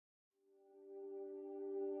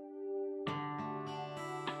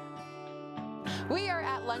We are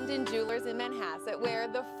at London Jewelers in Manhasset, where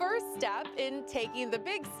the first step in taking the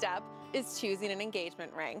big step is choosing an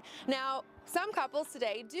engagement ring. Now, some couples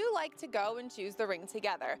today do like to go and choose the ring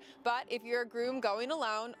together, but if you're a groom going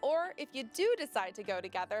alone, or if you do decide to go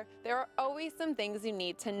together, there are always some things you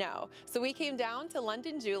need to know. So we came down to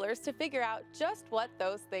London Jewelers to figure out just what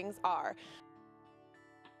those things are.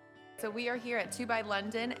 So we are here at 2 by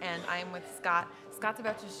London, and I'm with Scott. Scott's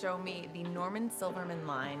about to show me the Norman Silverman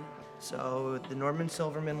line. So the Norman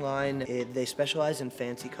Silverman line, they specialize in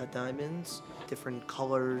fancy cut diamonds, different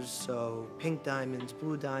colors, so pink diamonds,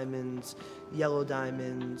 blue diamonds, yellow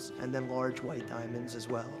diamonds, and then large white diamonds as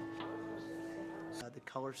well. The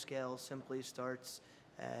color scale simply starts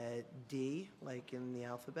at D, like in the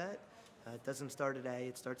alphabet. It doesn't start at A,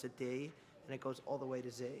 it starts at D, and it goes all the way to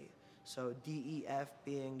Z. So D, E, F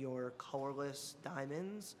being your colorless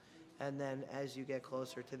diamonds, and then as you get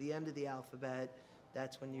closer to the end of the alphabet,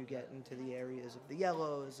 that's when you get into the areas of the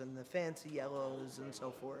yellows and the fancy yellows and so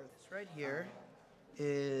forth. This right here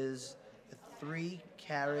is a 3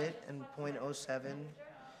 carat and .07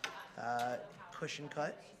 cushion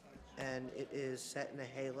cut, and it is set in a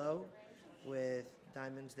halo with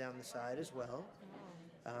diamonds down the side as well.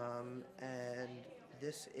 And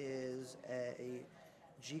this is a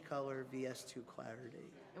G-color VS2 clarity.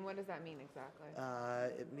 And what does that mean exactly?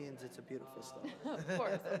 It means it's a beautiful stone. Of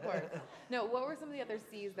course, of course. No, what were some of the other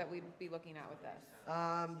C's that we'd be looking at with this?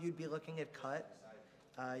 You'd be looking at cut,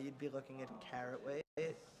 you'd be looking at carat weight,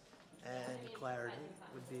 and clarity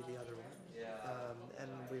would be the other one. And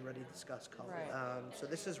we already discussed color. Right. So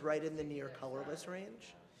this is right in the near colorless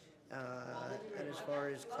range. And as far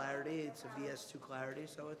as clarity, it's a VS2 clarity,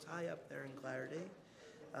 so it's high up there in clarity.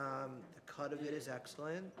 The cut of it is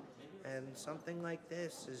excellent, and something like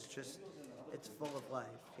this is just, it's full of life,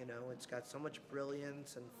 you know. It's got so much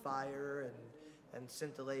brilliance and fire and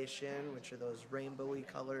scintillation, which are those rainbowy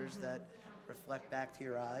colors that reflect back to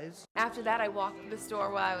your eyes. After that, I walked through the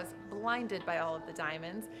store where I was blinded by all of the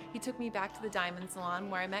diamonds. He took me back to the diamond salon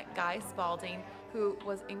where I met Guy Spalding, who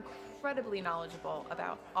was incredibly knowledgeable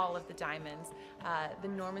about all of the diamonds. The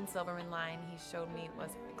Norman Silverman line he showed me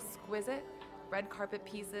was exquisite. Red carpet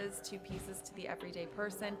pieces, 2 pieces to the everyday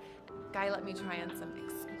person. Guy let me try on some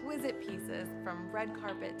exquisite pieces from red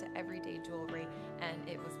carpet to everyday jewelry, and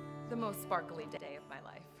it was the most sparkly day of my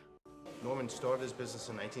life. Norman started his business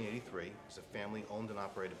in 1983. It's a family-owned and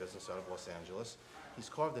operated business out of Los Angeles. He's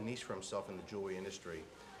carved a niche for himself in the jewelry industry,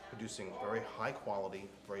 producing very high quality,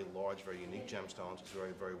 very large, very unique gemstones. It's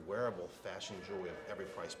very wearable fashion jewelry of every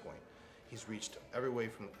price point. He's reached everywhere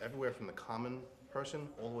from the common person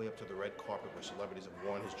all the way up to the red carpet where celebrities have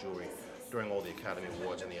worn his jewelry during all the Academy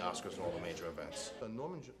Awards and the Oscars and all the major events. The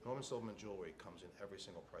Norman Silverman jewelry comes in every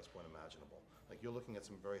single price point imaginable. Like, you're looking at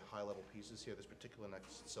some very high level pieces here. This particular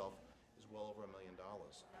necklace itself is well over $1 million.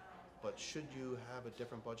 But should you have a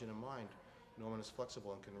different budget in mind, Norman is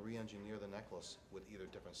flexible and can re-engineer the necklace with either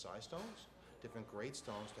different size stones, different grade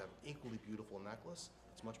stones to have an equally beautiful necklace.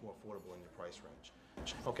 It's much more affordable in your price range.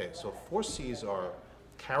 Okay, so 4 C's are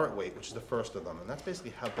carat weight, which is the first of them, and that's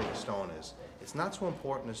basically how big a stone is. It's not so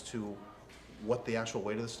important as to what the actual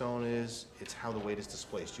weight of the stone is, it's how the weight is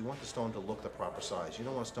displaced. You want the stone to look the proper size. You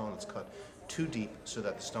don't want a stone that's cut too deep so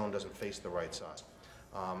that the stone doesn't face the right size.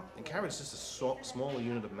 And carat is just a smaller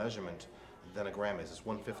unit of measurement than a gram is. It's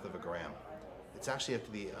 1/5 of a gram. It's actually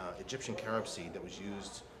after the Egyptian carob seed that was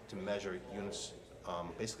used to measure units,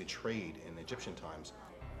 basically trade in Egyptian times.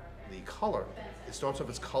 The color, it starts off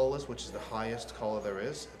as colorless, which is the highest color there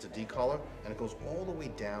is. It's a D color, and it goes all the way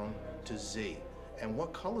down to Z. And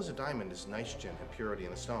what colors a diamond is nitrogen and purity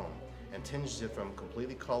in the stone, and tinges it from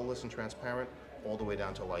completely colorless and transparent all the way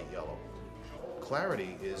down to light yellow.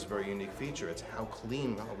 Clarity is a very unique feature. It's how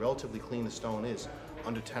clean, how relatively clean the stone is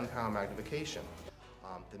under 10-pound magnification.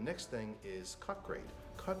 The next thing is cut grade.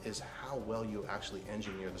 Cut is how well you actually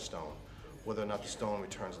engineer the stone, whether or not the stone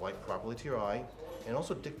returns light properly to your eye, and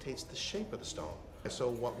also dictates the shape of the stone.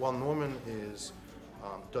 So while Norman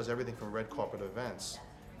does everything from red carpet events,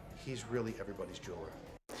 he's really everybody's jeweler.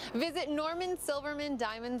 Visit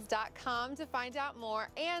NormanSilvermanDiamonds.com to find out more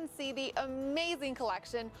and see the amazing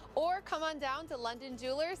collection, or come on down to London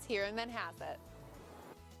Jewelers here in Manhasset.